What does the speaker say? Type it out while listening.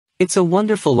It's a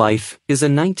Wonderful Life is a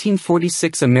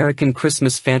 1946 American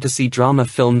Christmas fantasy drama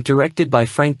film directed by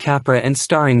Frank Capra and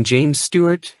starring James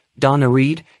Stewart, Donna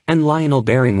Reed, and Lionel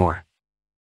Barrymore.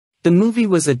 The movie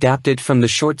was adapted from the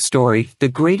short story The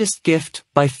Greatest Gift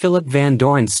by Philip Van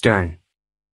Doren Stern.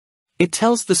 It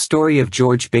tells the story of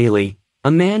George Bailey,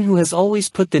 a man who has always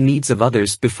put the needs of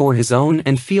others before his own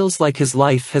and feels like his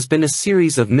life has been a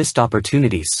series of missed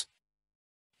opportunities.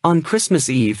 On Christmas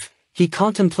Eve, he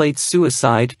contemplates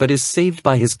suicide but is saved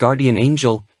by his guardian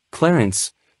angel,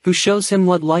 Clarence, who shows him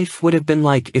what life would have been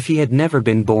like if he had never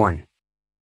been born.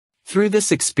 Through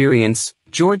this experience,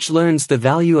 George learns the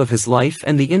value of his life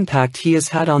and the impact he has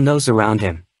had on those around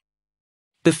him.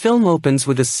 The film opens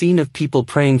with a scene of people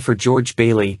praying for George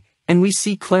Bailey, and we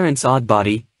see Clarence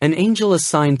Oddbody, an angel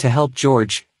assigned to help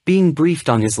George, being briefed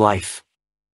on his life.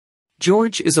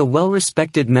 George is a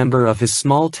well-respected member of his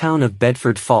small town of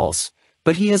Bedford Falls,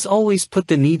 but he has always put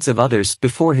the needs of others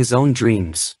before his own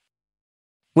dreams.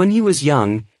 When he was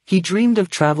young, he dreamed of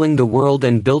traveling the world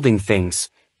and building things,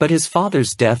 but his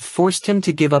father's death forced him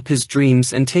to give up his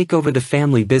dreams and take over the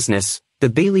family business, the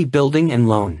Bailey Building and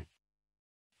Loan.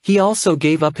 He also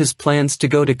gave up his plans to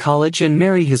go to college and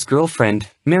marry his girlfriend,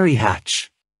 Mary Hatch.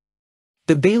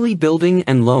 The Bailey Building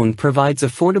and Loan provides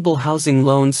affordable housing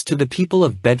loans to the people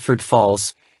of Bedford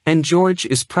Falls, and George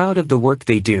is proud of the work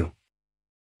they do.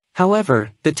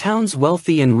 However, the town's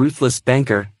wealthy and ruthless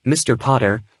banker, Mr.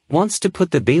 Potter, wants to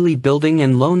put the Bailey Building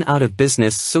and Loan out of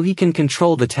business so he can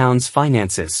control the town's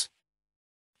finances.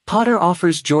 Potter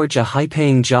offers George a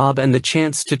high-paying job and the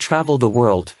chance to travel the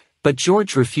world, but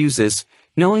George refuses,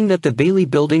 knowing that the Bailey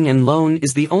Building and Loan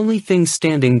is the only thing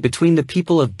standing between the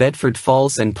people of Bedford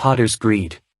Falls and Potter's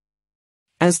greed.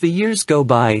 As the years go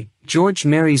by, George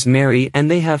marries Mary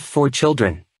and they have 4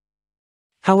 children.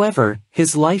 However,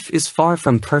 his life is far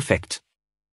from perfect.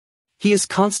 He is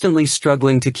constantly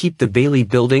struggling to keep the Bailey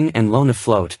Building and Loan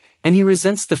afloat, and he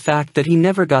resents the fact that he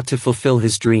never got to fulfill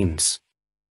his dreams.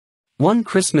 One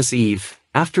Christmas Eve,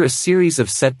 after a series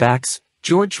of setbacks,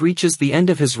 George reaches the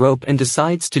end of his rope and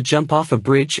decides to jump off a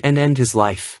bridge and end his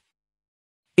life.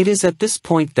 It is at this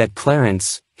point that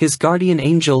Clarence, his guardian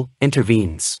angel,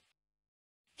 intervenes.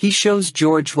 He shows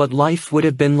George what life would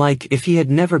have been like if he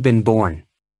had never been born.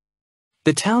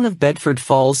 The town of Bedford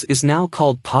Falls is now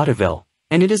called Potterville,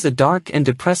 and it is a dark and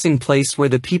depressing place where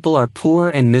the people are poor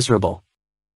and miserable.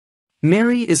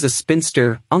 Mary is a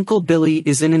spinster, Uncle Billy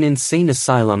is in an insane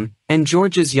asylum, and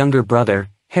George's younger brother,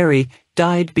 Harry,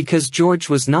 died because George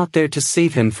was not there to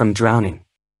save him from drowning.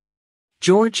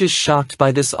 George is shocked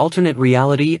by this alternate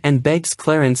reality and begs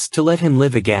Clarence to let him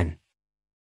live again.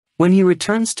 When he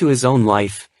returns to his own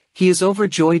life, he is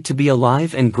overjoyed to be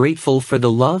alive and grateful for the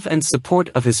love and support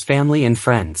of his family and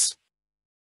friends.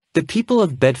 The people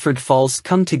of Bedford Falls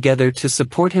come together to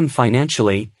support him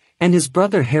financially, and his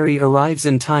brother Harry arrives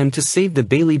in time to save the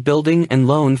Bailey Building and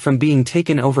Loan from being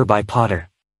taken over by Potter.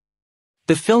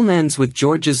 The film ends with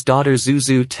George's daughter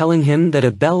Zuzu telling him that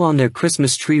a bell on their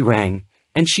Christmas tree rang,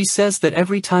 and she says that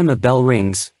every time a bell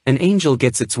rings, an angel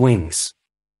gets its wings.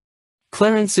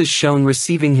 Clarence is shown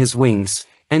receiving his wings,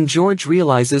 and George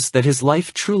realizes that his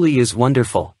life truly is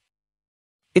wonderful.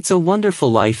 It's a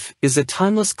Wonderful Life is a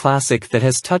timeless classic that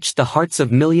has touched the hearts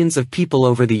of millions of people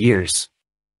over the years.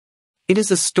 It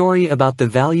is a story about the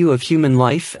value of human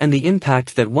life and the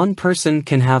impact that one person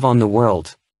can have on the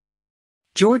world.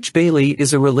 George Bailey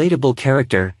is a relatable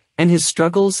character, and his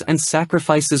struggles and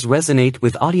sacrifices resonate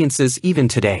with audiences even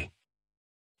today.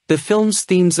 The film's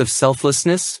themes of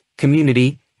selflessness,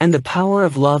 community, and the power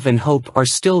of love and hope are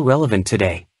still relevant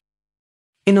today.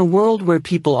 In a world where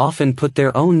people often put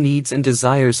their own needs and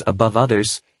desires above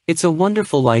others, It's a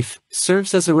Wonderful Life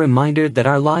serves as a reminder that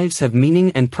our lives have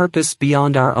meaning and purpose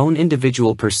beyond our own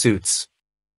individual pursuits.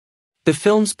 The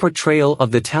film's portrayal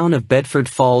of the town of Bedford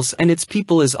Falls and its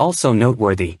people is also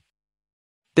noteworthy.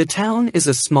 The town is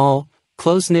a small,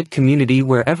 close-knit community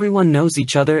where everyone knows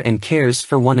each other and cares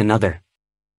for one another.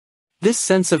 This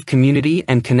sense of community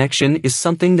and connection is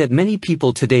something that many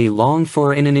people today long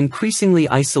for in an increasingly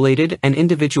isolated and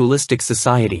individualistic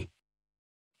society.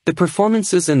 The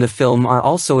performances in the film are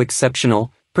also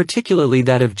exceptional, particularly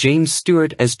that of James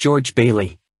Stewart as George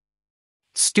Bailey.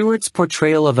 Stewart's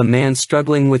portrayal of a man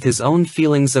struggling with his own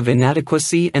feelings of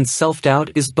inadequacy and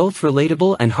self-doubt is both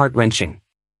relatable and heart-wrenching.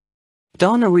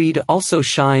 Donna Reed also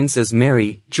shines as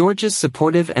Mary, George's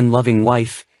supportive and loving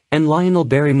wife, and Lionel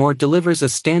Barrymore delivers a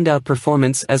standout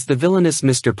performance as the villainous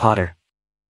Mr. Potter.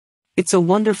 It's a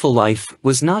Wonderful Life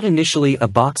was not initially a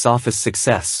box office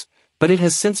success, but it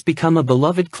has since become a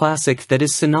beloved classic that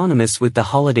is synonymous with the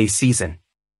holiday season.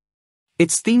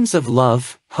 Its themes of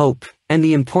love, hope, and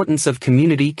the importance of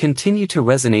community continue to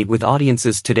resonate with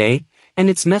audiences today, and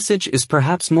its message is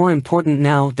perhaps more important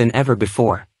now than ever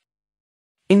before.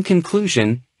 In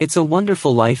conclusion, It's a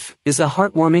Wonderful Life is a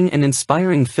heartwarming and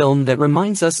inspiring film that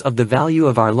reminds us of the value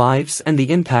of our lives and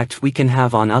the impact we can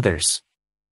have on others.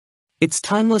 Its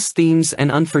timeless themes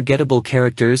and unforgettable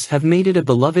characters have made it a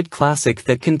beloved classic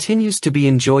that continues to be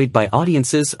enjoyed by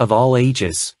audiences of all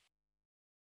ages.